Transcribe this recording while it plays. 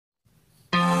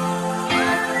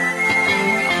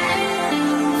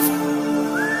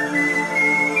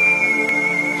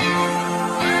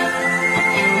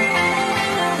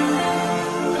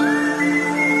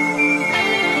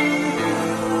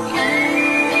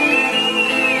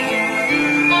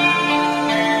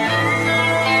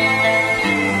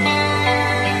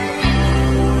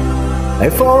I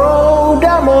follow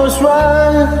the most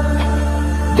run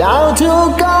down to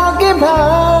Gorky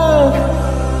Park,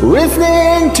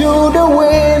 listening to the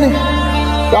wind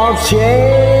of change.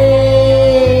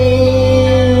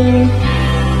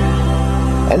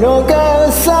 An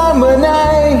August summer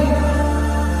night,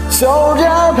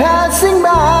 soldier passing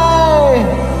by,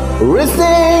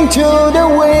 listening to the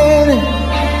wind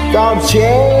of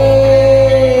change.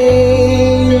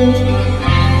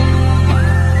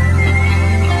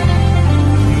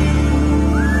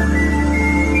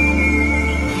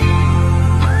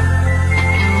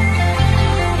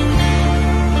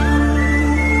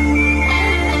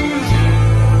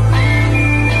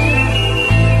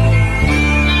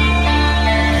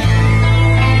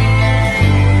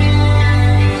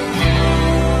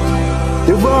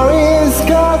 The war is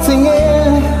closing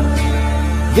in.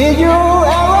 Did you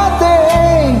ever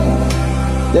think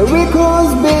that we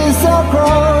could be so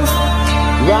close,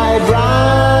 right,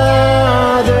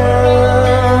 brother?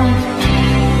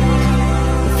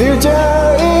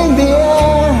 Future in the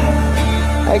air,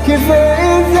 I can feel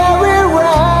it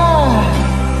everywhere,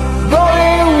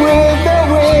 blowing with the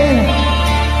wind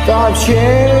of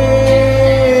change.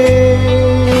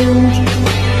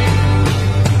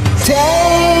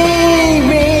 Take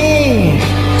me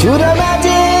to the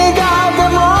magic of the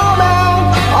moment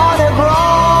on a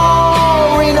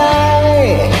glory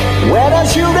night, where the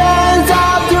children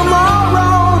of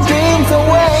tomorrow dreams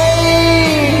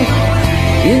away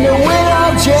in the wind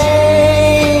of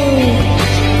change.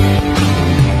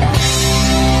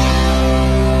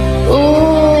 Ooh.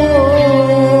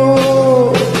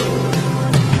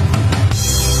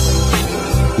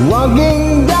 Walking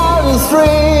down the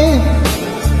street,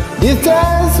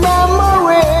 distant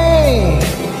memory,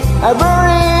 I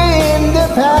bury in the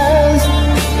past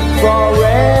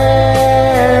forever.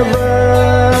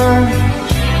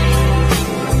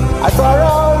 I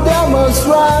follow the most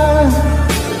run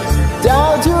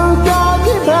down to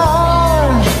Gorky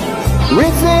Park,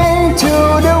 listening to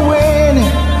the wind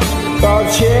of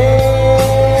change.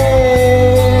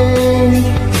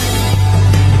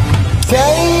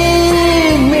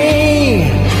 Take me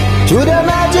to the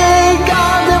magic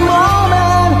of the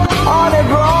moment on a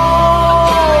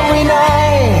glory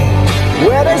night,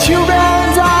 where the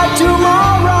children of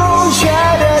tomorrow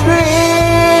share their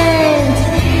dreams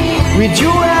with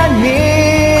you and me.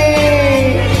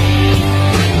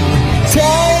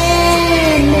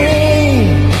 Take me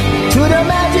to the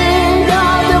magic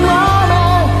of the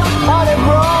moment on a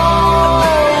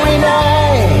glory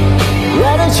night,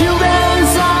 where the children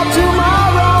of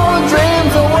tomorrow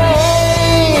dreams away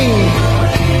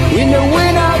in the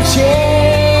wind of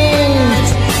change.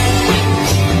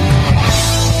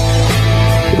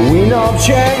 The wind of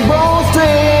change blows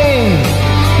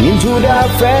into the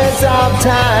face of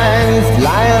time,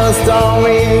 like a storm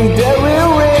wind that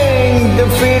will ring the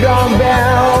freedom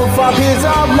bell for peace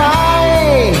of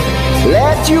mind.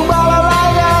 Let you follow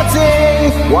like a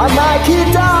thing, what my kid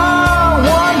does.